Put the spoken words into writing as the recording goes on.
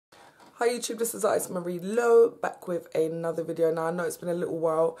Hi YouTube, this is artist Marie Lowe, back with another video. Now I know it's been a little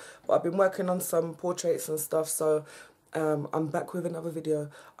while, but I've been working on some portraits and stuff, so I'm back with another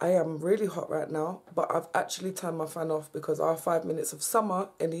video. I am really hot right now, but I've actually turned my fan off because our 5 minutes of summer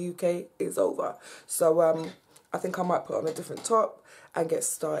in the UK is over. So I think I might put on a different top and get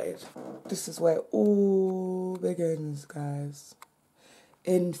started. This is where it all begins, guys.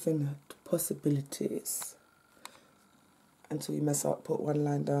 Infinite possibilities. Until you mess up, put one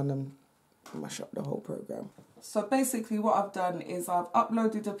line down and mash up the whole program. So basically what I've done is I've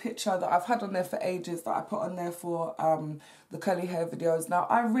uploaded a picture that I've had on there for ages that I put on there for the curly hair videos. Now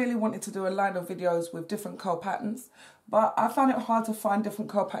I really wanted to do a line of videos with different curl patterns, but I found it hard to find different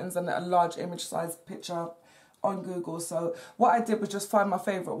curl patterns and a large image size picture on Google. So what I did was just find my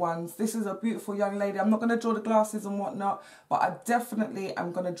favourite ones. This is a beautiful young lady. I'm not going to draw the glasses and whatnot, but I definitely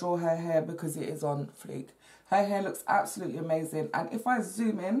am going to draw her hair because it is on fleek. Her hair looks absolutely amazing, and if I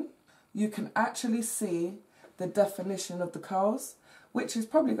zoom in, you can actually see the definition of the curls, which is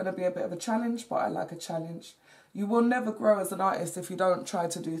probably going to be a bit of a challenge, but I like a challenge. You will never grow as an artist if you don't try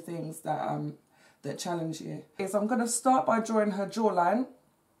to do things that that challenge you. I'm going to start by drawing her jawline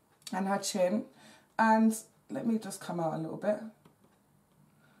and her chin, and let me just come out a little bit,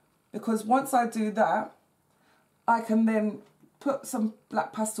 because once I do that, I can then put some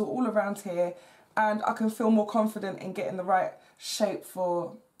black pastel all around here, and I can feel more confident in getting the right shape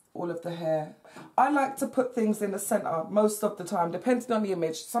for all of the hair. I like to put things in the centre most of the time, depending on the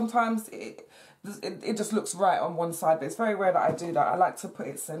image. Sometimes it just looks right on one side, but it's very rare that I do that. I like to put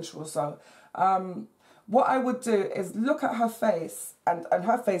it central. So what I would do is look at her face, and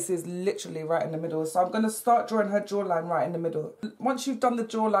her face is literally right in the middle. So I'm going to start drawing her jawline right in the middle. Once you've done the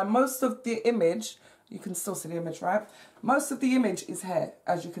jawline, most of the image, you can still see the image, right? Most of the image is hair,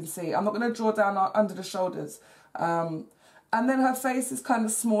 as you can see. I'm not going to draw down under the shoulders. And then her face is kind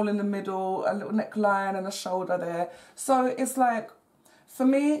of small in the middle, a little neckline and a shoulder there. So it's like, for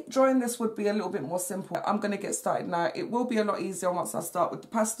me, drawing this would be a little bit more simple. I'm going to get started now. It will be a lot easier once I start with the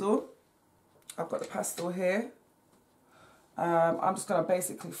pastel. I've got the pastel here. I'm just going to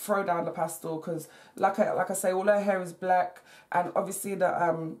basically throw down the pastel because, like I say, all her hair is black, and obviously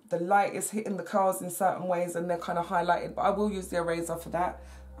the light is hitting the curls in certain ways and they're kind of highlighted, but I will use the eraser for that.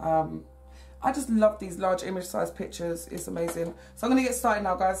 I just love these large image size pictures. It's amazing. So I'm going to get started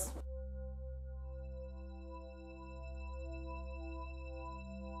now, guys.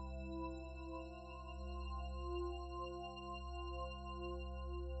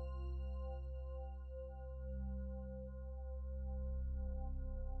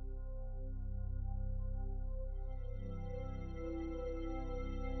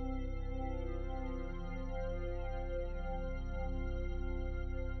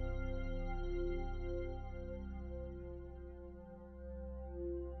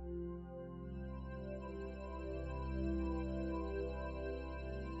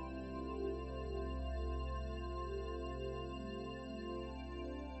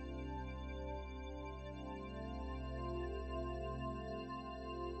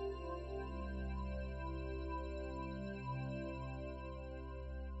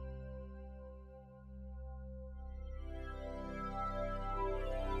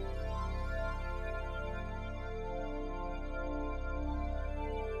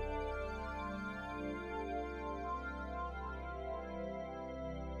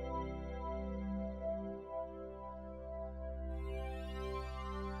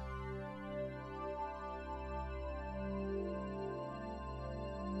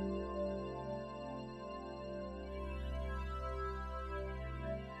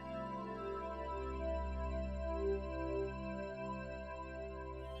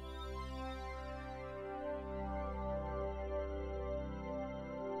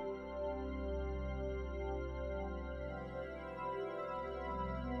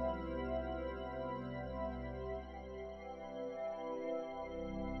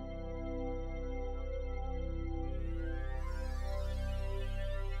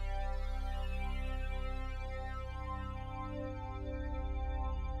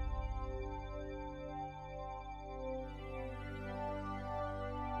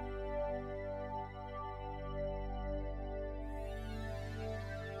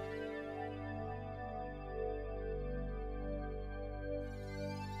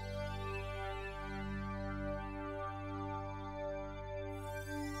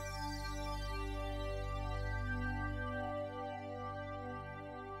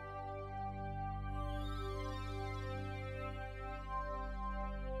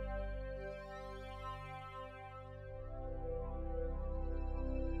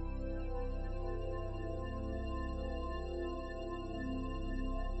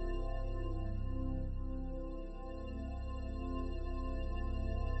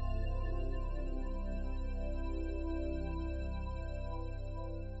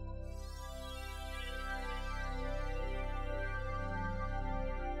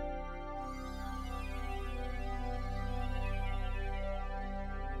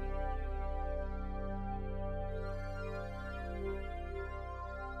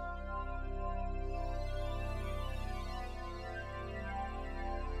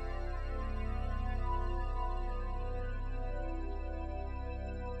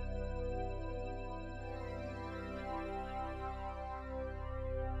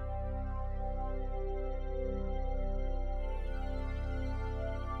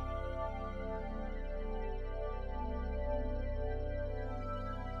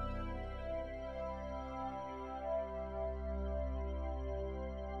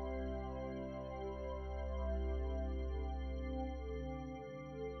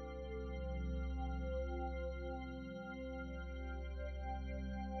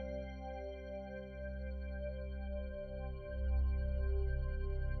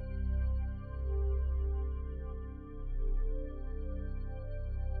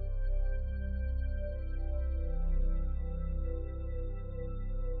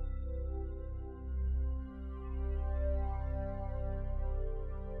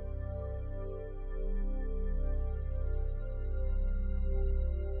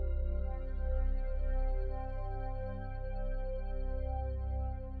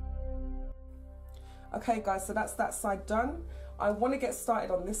 Okay guys, so that's that side done. I want to get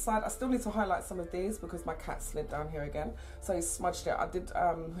started on this side. I still need to highlight some of these because my cat slid down here again, so he smudged it. I did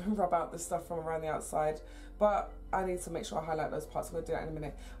rub out the stuff from around the outside, but I need to make sure I highlight those parts. I'm going to do that in a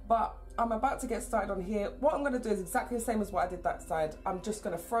minute, but I'm about to get started on here. What I'm going to do is exactly the same as what I did that side. I'm just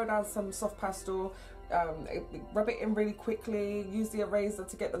going to throw down some soft pastel, rub it in really quickly, use the eraser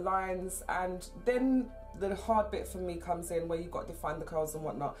to get the lines, and then the hard bit for me comes in where you've got to define the curls and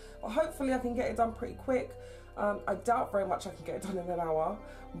whatnot. But hopefully I can get it done pretty quick. I doubt very much I can get it done in an hour,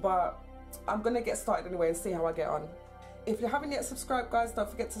 but I'm gonna get started anyway and see how I get on. If you haven't yet subscribed, guys, don't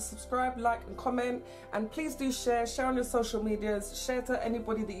forget to subscribe, like and comment, and please do share on your social medias, share to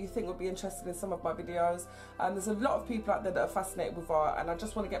anybody that you think would be interested in some of my videos. There's a lot of people out there that are fascinated with art, and I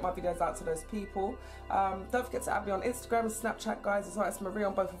just want to get my videos out to those people. Don't forget to add me on Instagram and Snapchat, guys, as well as Marie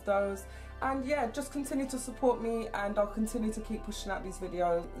on both of those. And yeah, just continue to support me and I'll continue to keep pushing out these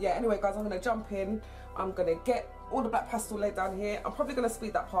videos. Yeah, anyway guys, I'm going to jump in. I'm going to get all the black pastel laid down here. I'm probably going to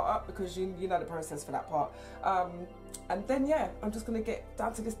speed that part up because you know the process for that part. And then yeah, I'm just going to get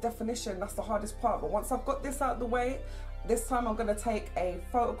down to this definition. That's the hardest part. But once I've got this out of the way, this time I'm going to take a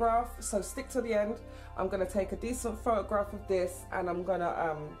photograph. So stick to the end. I'm going to take a decent photograph of this and I'm going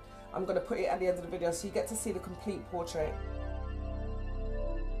to put it at the end of the video so you get to see the complete portrait.